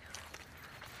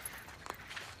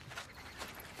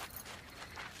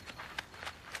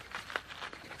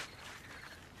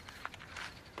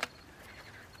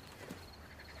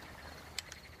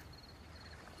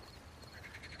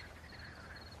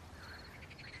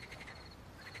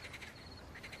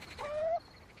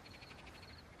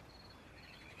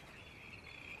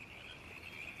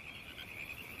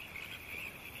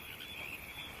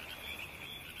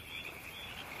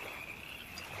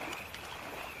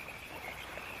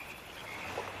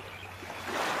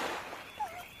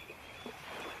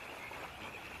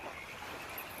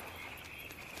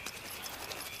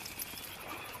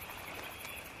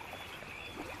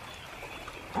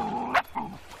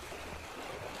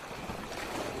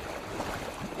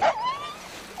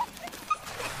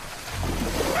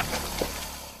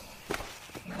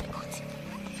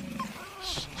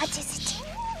 What is it?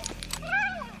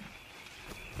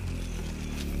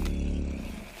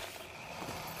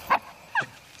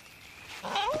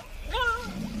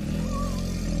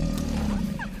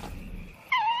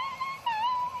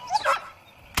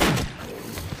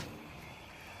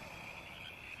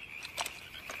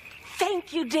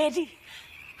 Thank you, Daddy.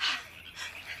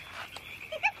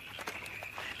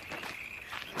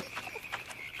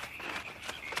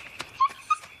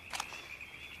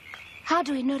 How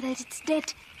do we know that it's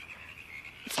dead?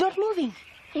 It's not moving.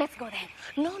 Let's go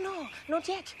then. No, not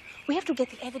yet. We have to get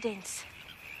the evidence.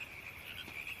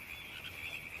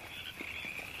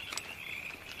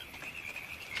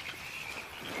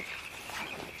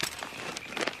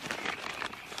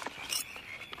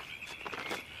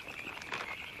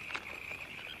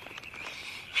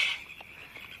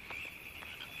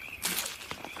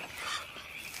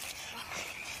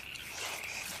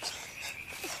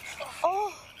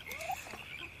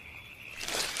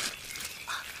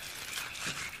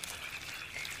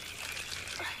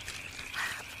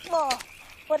 Oh,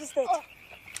 what is that?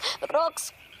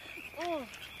 Rocks.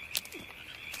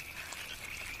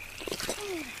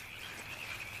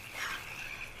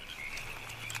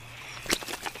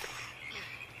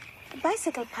 A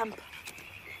bicycle pump.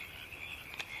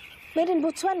 Made in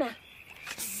Botswana.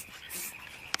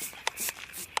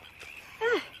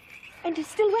 And it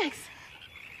still works.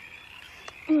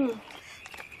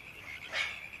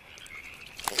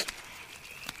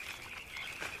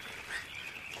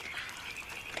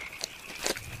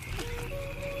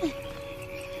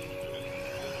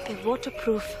 A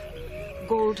waterproof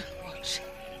gold watch.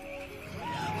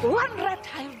 One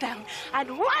reptile down and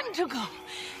one to go.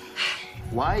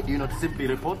 Why do you not simply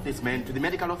report this man to the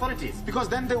medical authorities? Because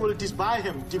then they will disbar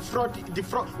him,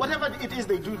 defraud, whatever it is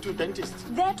they do to dentists.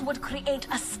 That would create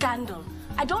a scandal.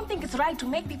 I don't think it's right to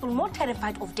make people more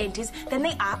terrified of dentists than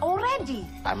they are already.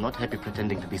 I'm not happy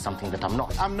pretending to be something that I'm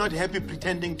not. I'm not happy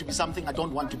pretending to be something I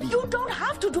don't want to be. You don't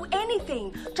have to do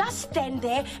anything. Just stand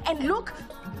there and look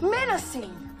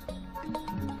menacing.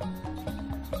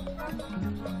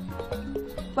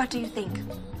 What do you think?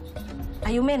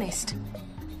 Are you menaced?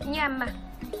 Nyama,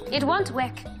 it won't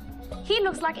work. He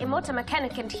looks like a motor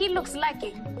mechanic and he looks like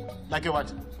a... Like a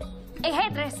what? a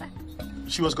hairdresser.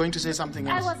 She was going to say something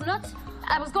else. I was not.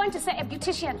 I was going to say a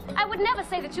beautician. I would never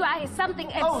say that you are a something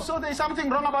else. Oh, so there's something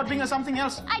wrong about being a something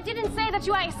else? I didn't say that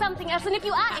you are a something else, and if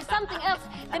you are a something else,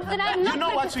 then I'm not You know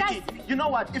going what, to discuss... sweetie? You know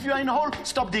what? If you are in a hole,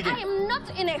 stop digging. I am not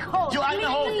in a hole. You are in a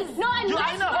hole. Please. No, I'm You not.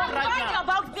 are in a hole right Worry now.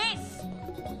 about this.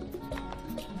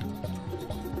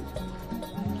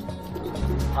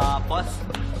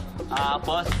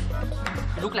 Boss.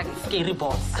 You look like a scary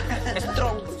boss. A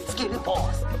strong, scary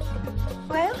boss.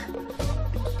 Well,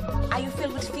 are you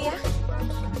filled with fear?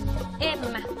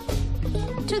 Emma,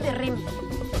 to the rim.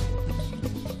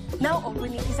 Now all we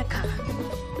need is a car.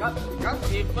 Come.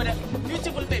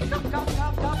 Beautiful baby. Come. 4.2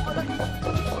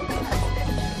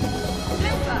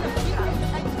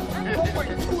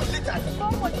 liters.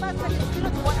 4.5 seconds, 0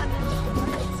 to 100.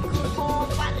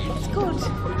 It's good.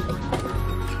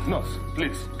 Nurse,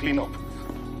 please, clean up.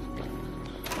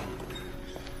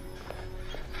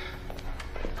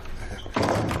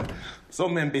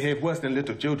 Some men behave worse than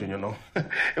little children, you know.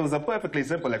 It was a perfectly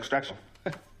simple extraction.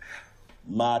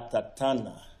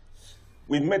 Matatana.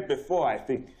 We've met before, I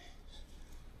think.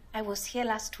 I was here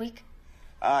last week.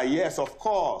 Ah, yes, of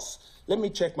course. Let me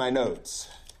check my notes.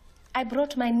 I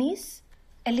brought my niece,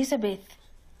 Elizabeth.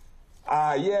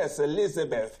 Ah, yes,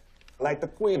 Elizabeth. Like the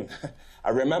Queen. I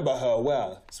remember her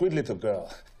well. Sweet little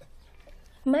girl.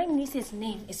 My niece's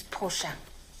name is Portia.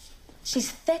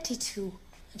 She's 32.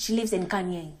 And she lives in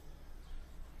Kanye.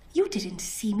 You didn't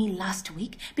see me last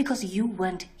week because you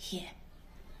weren't here.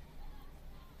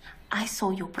 I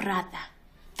saw your brother,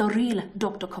 the real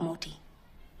Dr. Komoti.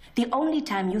 The only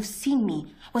time you've seen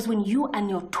me was when you and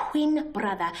your twin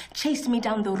brother chased me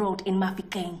down the road in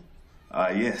Mafikeng. Ah,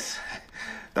 yes.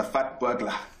 The fat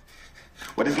burglar.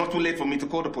 But it's not too late for me to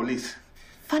call the police.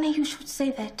 Funny you should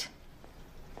say that.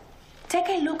 Take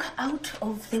a look out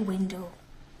of the window.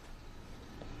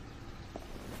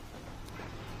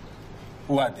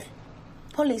 Who are they?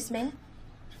 Policemen.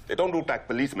 They don't look like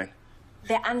policemen.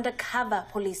 They're undercover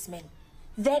policemen.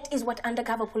 That is what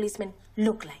undercover policemen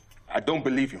look like. I don't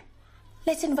believe you.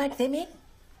 Let's invite them in.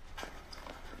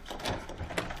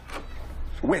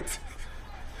 Wait.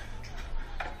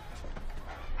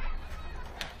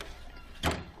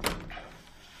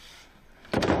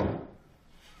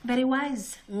 Very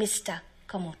wise, Mr.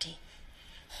 Komoti.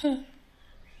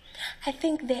 I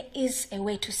think there is a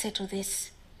way to settle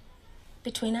this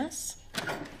between us.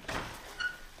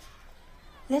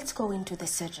 Let's go into the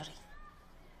surgery.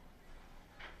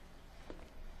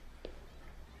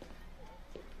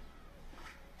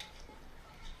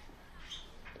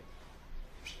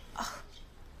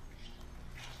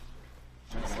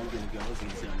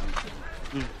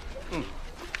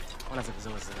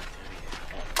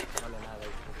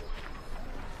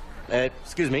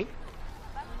 Excuse me.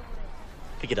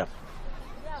 Pick it up.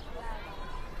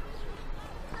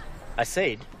 I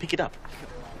said, pick it up.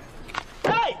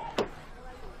 Hey!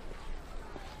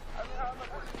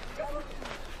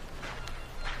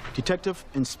 Detective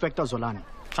Inspector Zolani.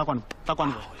 Takwan.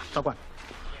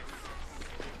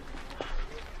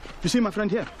 You see my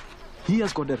friend here? He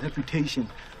has got a reputation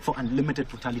for unlimited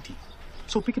brutality.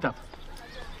 So pick it up.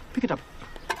 Pick it up.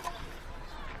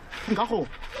 Ngaho.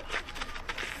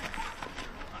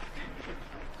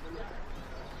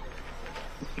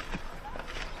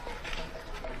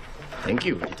 Thank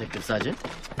you, Detective Sergeant.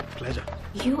 Pleasure.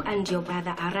 You and your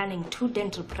brother are running 2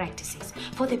 dental practices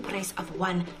for the price of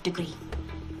 1 degree.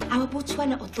 Our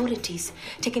Botswana authorities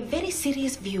take a very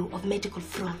serious view of medical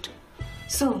fraud.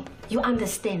 So, you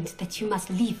understand that you must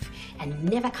leave and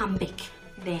never come back.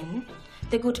 Then,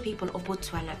 the good people of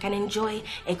Botswana can enjoy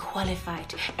a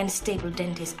qualified and stable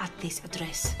dentist at this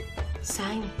address.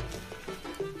 Sign.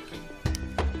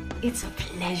 It's a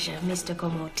pleasure, Mr.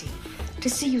 Komoti, to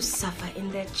see you suffer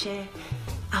in that chair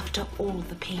after all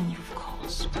the pain you've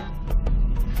caused.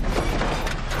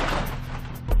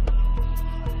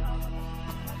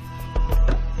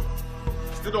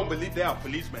 Still don't believe they are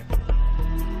policemen.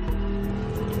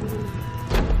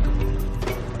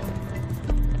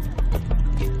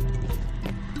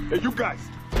 Hey, you guys.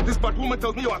 This bad woman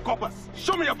tells me you are coppers.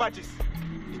 Show me your badges.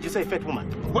 Did you say fat woman?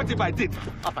 What if I did?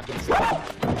 Up against it.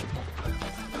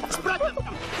 Spread them.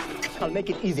 I'll make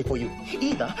it easy for you.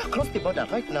 Either cross the border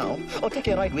right now or take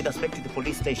a ride with us back to the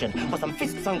police station for some fish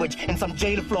sandwich and some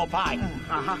jail floor pie.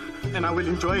 And I will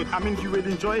enjoy it. I mean, you will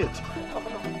enjoy it.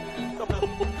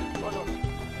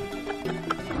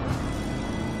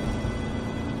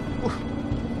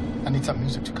 I need some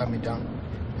music to calm me down.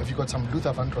 Have you got some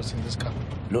Luther Vandross in this car?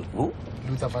 Look, who?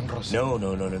 Luther Vandross. No.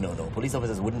 Police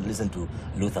officers wouldn't listen to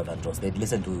Luther Vandross. They'd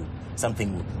listen to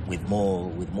something with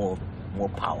more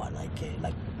power,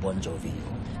 like Bon Jovi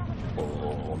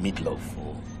or Meatloaf.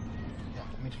 Yeah,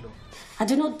 Meatloaf. I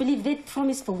do not believe that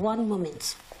promise for one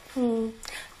moment.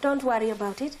 Don't worry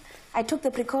about it. I took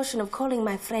the precaution of calling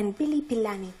my friend Billy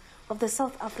Pilani of the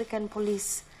South African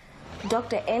Police.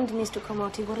 Doctor and Mr.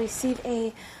 Komoti will receive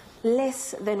a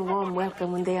less than warm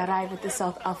welcome when they arrive at the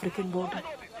South African border.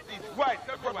 Why?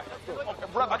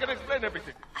 I can explain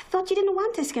everything. I thought you didn't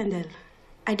want a scandal.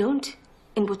 I don't.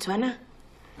 In Botswana.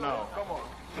 No, come on.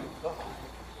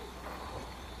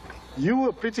 You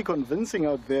were pretty convincing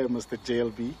out there, Mr.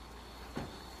 JLB.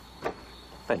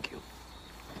 Thank you.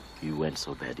 You weren't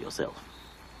so bad yourself.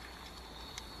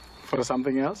 For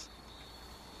something else?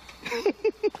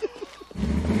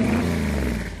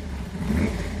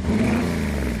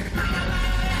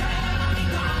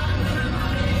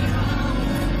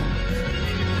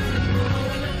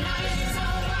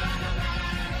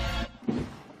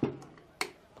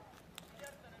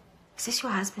 Is this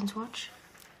your husband's watch?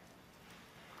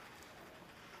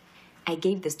 I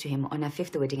gave this to him on our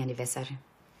 5th wedding anniversary.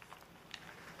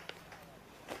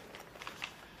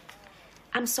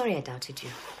 I'm sorry I doubted you.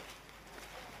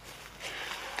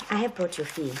 I have brought your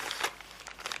fee.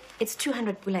 It's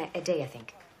 200 pula a day, I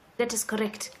think. That is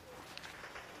correct.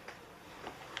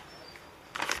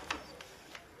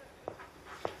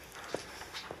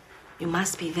 You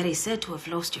must be very sad to have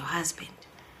lost your husband.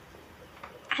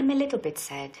 I'm a little bit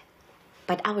sad.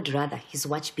 But I would rather his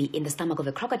watch be in the stomach of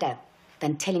a crocodile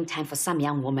than telling time for some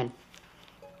young woman.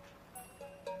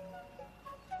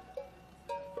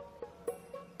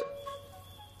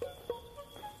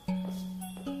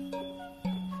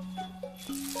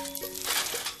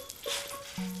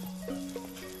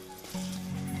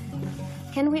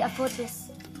 Can we afford this?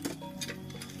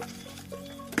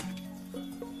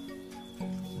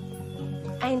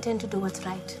 I intend to do what's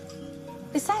right.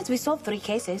 Besides, we solved 3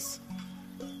 cases.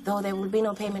 Though there will be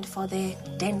no payment for the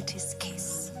dentist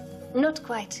case. Not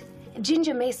quite.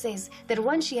 Ginger May says that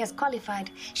once she has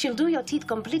qualified, she'll do your teeth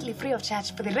completely free of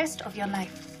charge for the rest of your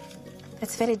life.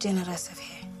 That's very generous of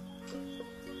her.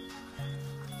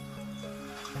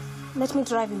 Let me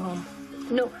drive you home.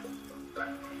 No.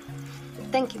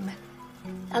 Thank you, ma'am.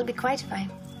 I'll be quite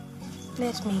fine.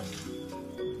 Let me.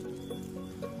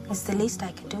 It's the least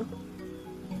I can do.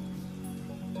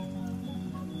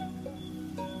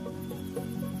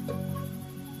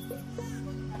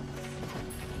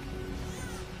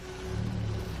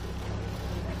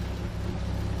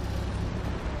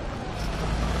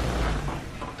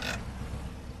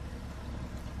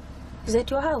 Is that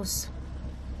your house?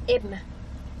 Mma,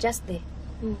 just there.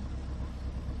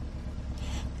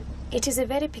 It is a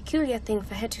very peculiar thing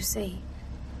for her to say.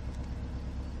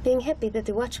 Being happy that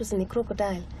the watch was in the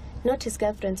crocodile, not his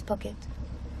girlfriend's pocket.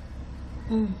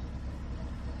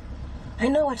 I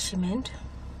know what she meant.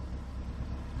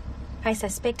 I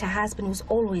suspect her husband was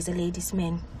always a ladies'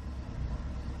 man.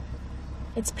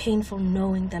 It's painful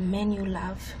knowing the man you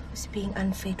love is being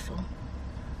unfaithful.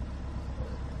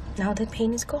 Now that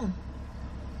pain is gone.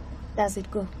 Does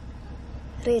it go?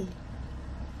 Really?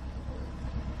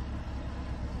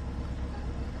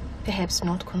 Perhaps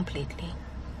not completely.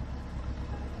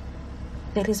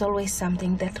 There is always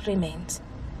something that remains.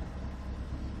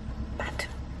 But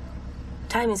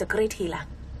time is a great healer.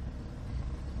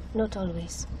 Not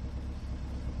always.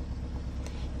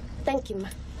 Thank you, ma.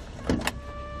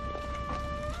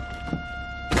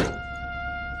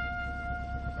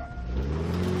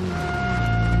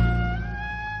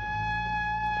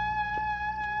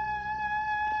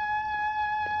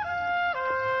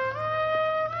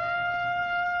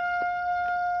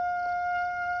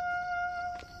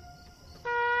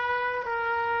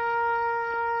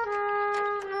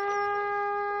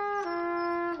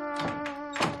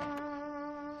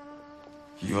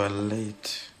 You are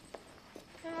late.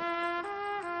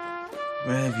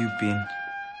 Where have you been?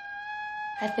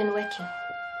 I've been working.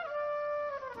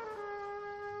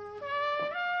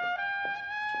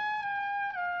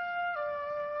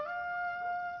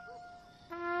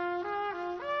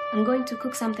 I'm going to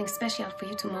cook something special for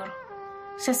you tomorrow.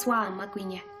 Seswa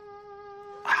magwinya.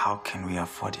 How can we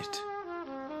afford it?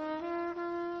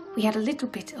 We had a little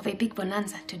bit of a big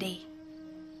bonanza today.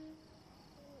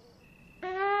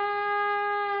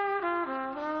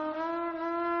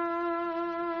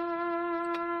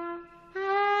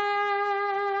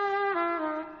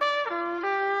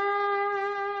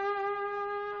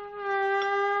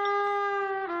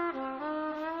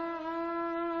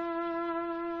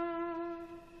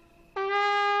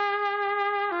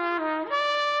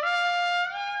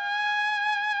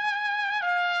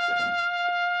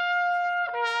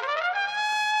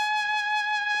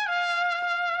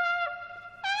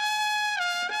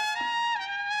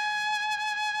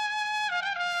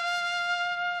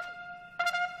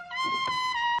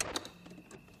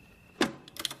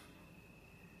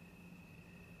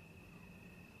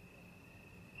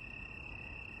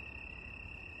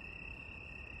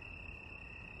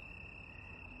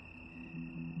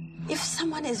 If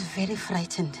someone is very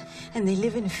frightened and they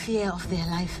live in fear of their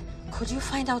life, could you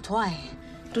find out why?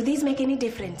 Do these make any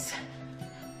difference?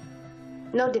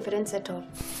 No difference at all.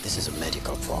 This is a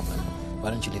medical problem.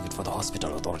 Why don't you leave it for the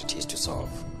hospital authorities to solve?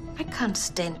 I can't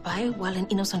stand by while an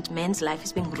innocent man's life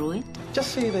is being ruined.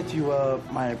 Just say that you are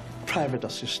my private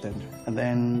assistant and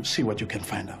then see what you can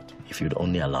find out. If you'd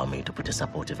only allow me to put a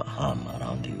supportive arm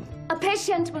around you. A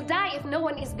patient will die if no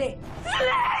one is there.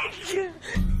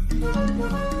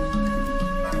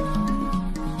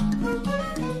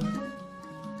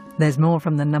 There's more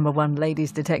from the #1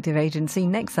 Ladies Detective Agency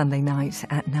next Sunday night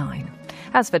at 9.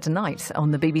 As for tonight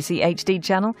on the BBC HD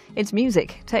channel, it's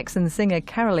music. Texan singer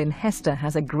Carolyn Hester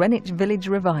has a Greenwich Village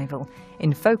revival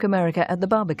in Folk America at the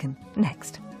Barbican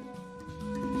next.